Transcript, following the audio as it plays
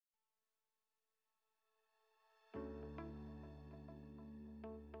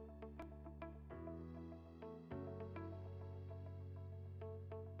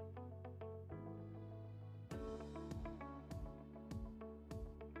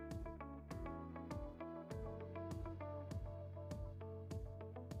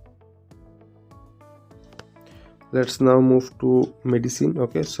Let's now move to medicine.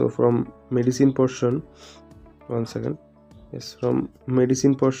 Okay, so from medicine portion, one second. Yes, from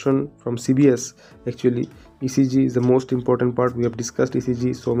medicine portion, from CBS, actually ECG is the most important part. We have discussed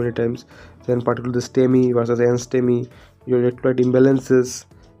ECG so many times. Then particularly the STEMI versus NSTEMI, your electrolyte imbalances,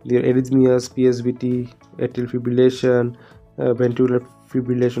 your arrhythmias, PSVT, atrial fibrillation, ventricular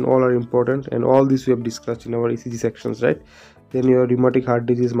fibrillation, all are important, and all this we have discussed in our ECG sections, right? Then your rheumatic heart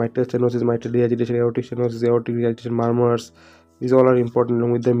disease, mitral stenosis, mitral deagitation, aortic stenosis, aortic regurgitation, murmurs, these all are important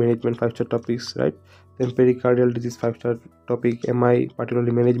along with the management 5-star topics, right? Then pericardial disease 5-star topic, MI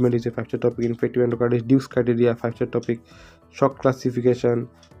particularly management is a 5-star topic, infective endocarditis, Duke's criteria 5-star topic, shock classification,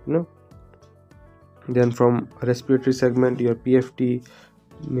 you know. Then from respiratory segment, your PFT,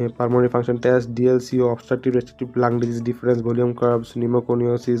 pulmonary function test, DLCO, obstructive restrictive lung disease difference, volume curves,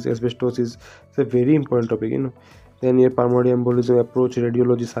 pneumoconiosis, asbestosis. It's a very important topic, you know. Then your pulmonary embolism approach,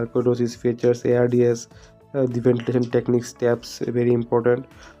 radiology, sarcoidosis, features, ARDS, the ventilation techniques, steps, very important.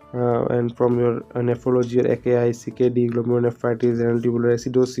 And from your nephrology, your AKI, CKD, glomerulonephritis, renal tubular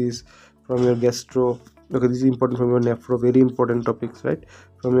acidosis. From your gastro, okay, this is important. From your nephro, very important topics, right?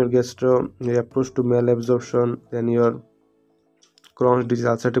 From your gastro, your approach to malabsorption, then your Crohn's disease,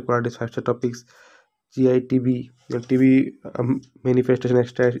 ulcerative colitis, 5-star topics, GI, TB, your TB manifestation,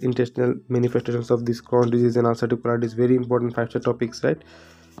 extra-intestinal manifestations of this Crohn's disease and ulcerative colitis, very important 5-star topics, right?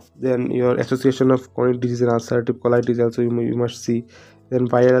 Then your association of chronic disease and ulcerative colitis also you must see. Then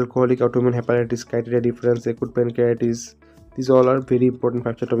viral alcoholic autoimmune hepatitis, criteria difference, acute pancreatitis, these all are very important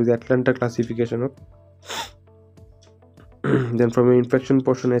 5-star topics. Atlanta classification of then from your infection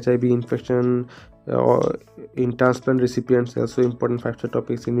portion, HIV infection in transplant recipients, also important 5-star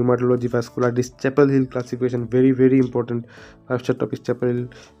topics. In pneumatology, vasculitis, Chapel Hill classification, very important 5-star topics. Chapel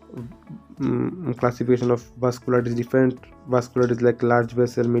Hill classification of vasculitis, different vasculitis like large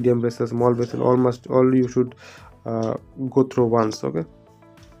vessel, medium vessel, small vessel, all you should go through once. Okay,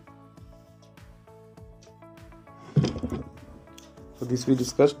 so this we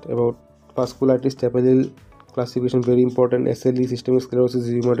discussed about vasculitis, Chapel Hill classification, very important. SLE, systemic sclerosis,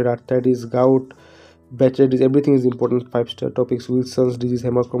 rheumatoid arthritis, gout, Bachelor everything is important 5-star topics. Wilson's disease,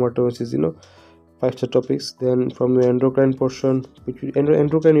 hemochromatosis, 5-star topics. Then from your endocrine portion,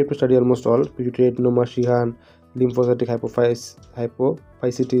 endocrine you have to study almost all: pituitary adenoma, Sheehan, lymphocytic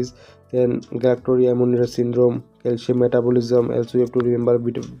hypophysitis, then galactoria ammonia syndrome, calcium metabolism. Also you have to remember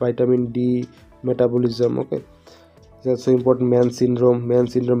vitamin D metabolism. Okay, it's also important. Man syndrome, man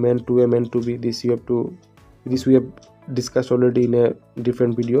 2A, man 2B. This we have discussed already in a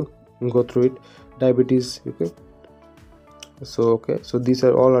different video. Go through it. Diabetes. Okay, so these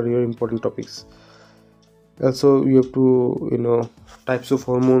are all your important topics. Also you have to types of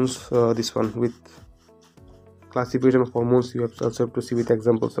hormones, this one with classification of hormones you also have to see with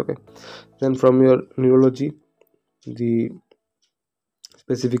examples. Okay, then from your neurology, the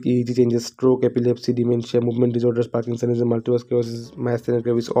specific EEG changes, stroke, epilepsy, dementia, movement disorders, Parkinsonism, multiple sclerosis, myasthenia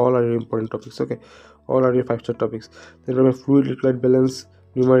gravis, all are your important topics. Okay, all are your 5-star topics. Then from a fluid electrolyte balance,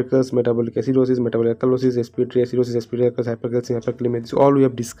 numericals, metabolic acidosis, metabolic alkalosis, respiratory acidosis, respiratory alkalosis, hypercalcemia, hyperkalemia, this all we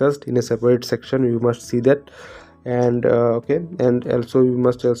have discussed in a separate section. You must see that. And okay, and also you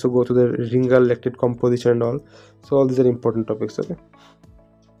must also go to the ringal lactate composition and all. So all these are important topics. Okay,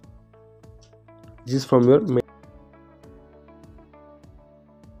 this is from your